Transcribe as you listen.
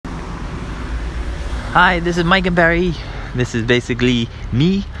Hi, this is Mike and Barry. This is basically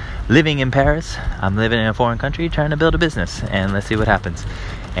me living in Paris. I'm living in a foreign country trying to build a business, and let's see what happens.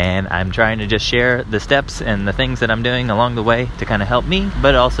 And I'm trying to just share the steps and the things that I'm doing along the way to kind of help me,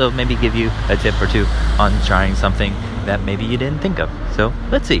 but also maybe give you a tip or two on trying something that maybe you didn't think of. So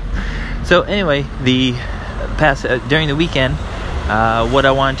let's see. So anyway, during the weekend, what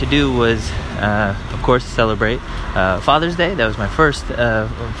I wanted to do was, of course, celebrate Father's Day. That was my first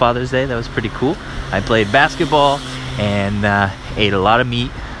Father's Day. That was pretty cool. I played basketball and ate a lot of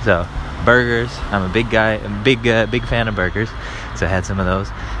meat. So burgers. I'm a big guy. I'm a big fan of burgers. So I had some of those.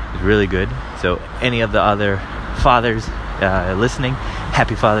 It was really good. So any of the other fathers listening,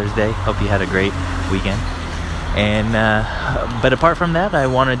 happy Father's Day. Hope you had a great weekend. And but apart from that, I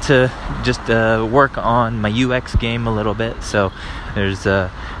wanted to just work on my UX game a little bit. So there's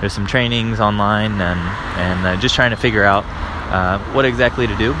some trainings online and just trying to figure out what exactly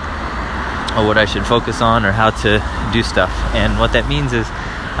to do, or what I should focus on, or how to do stuff. And what that means is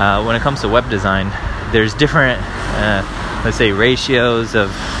when it comes to web design, there's different let's say ratios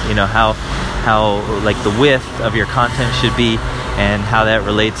of how like the width of your content should be, and how that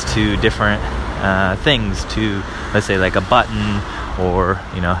relates to different things, to let's say like a button, or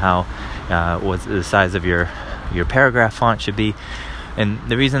how what the size of your paragraph font should be. And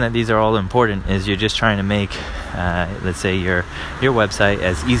the reason that these are all important is you're just trying to make let's say your website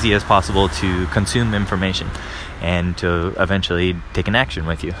as easy as possible to consume information and to eventually take an action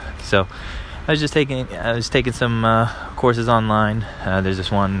with you. So I was taking some courses online. There's this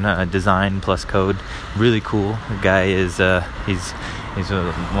one, Design Plus Code, really cool. The guy is he's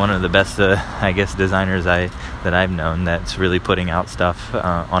one of the best I guess designers that I've known, that's really putting out stuff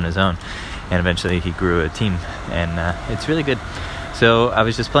on his own, and eventually he grew a team, and it's really good. So I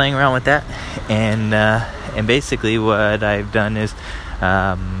was just playing around with that, and basically what I've done is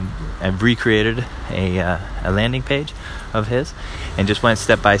I've recreated a landing page of his, and just went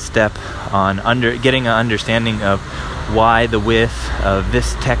step by step on getting an understanding of why the width of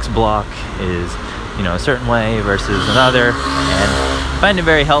this text block is a certain way versus another, and find it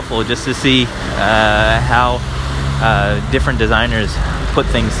very helpful just to see how different designers put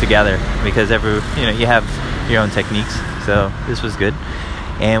things together, because you have your own techniques. So this was good.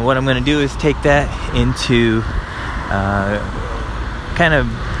 And what I'm going to do is take that into kind of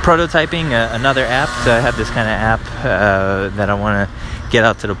prototyping another app. So I have this kind of app that I want to get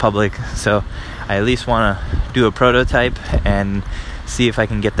out to the public. So I at least want to do a prototype and see if I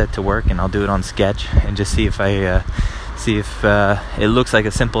can get that to work. And I'll do it on Sketch and just see if it looks like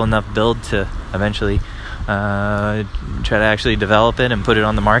a simple enough build to eventually try to actually develop it and put it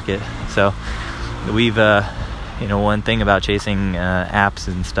on the market. So we've one thing about chasing apps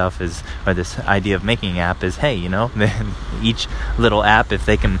and stuff is, or this idea of making an app is, hey, each little app, if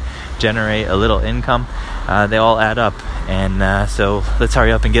they can generate a little income, they all add up. And so let's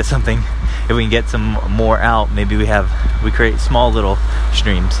hurry up and get something. If we can get some more out, maybe we create small little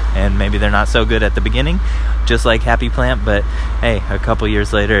streams, and maybe they're not so good at the beginning, just like Happy Plant, but hey, a couple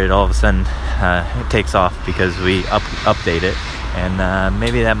years later, it all of a sudden it takes off because we update it. And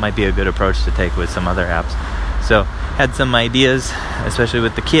maybe that might be a good approach to take with some other apps. So had some ideas, especially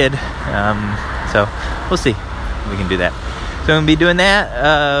with the kid. So we'll see if we can do that. So I'm going to be doing that.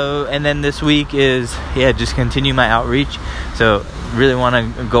 And then this week is, just continue my outreach. So really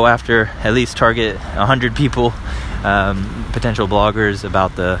want to go after, at least target 100 people, potential bloggers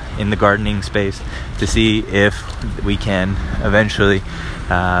in the gardening space, to see if we can eventually,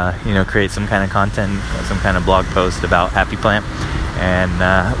 create some kind of content, some kind of blog post about Happy Plant. And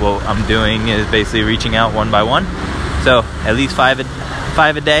what I'm doing is basically reaching out one by one. So at least five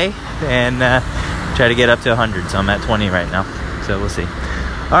a day, and try to get up to 100. So I'm at 20 right now. So we'll see.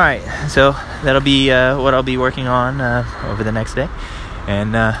 All right. So that'll be what I'll be working on over the next day.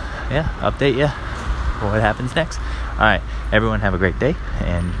 And update you what happens next. All right. Everyone have a great day.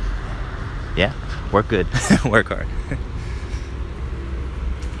 And work good. Work hard.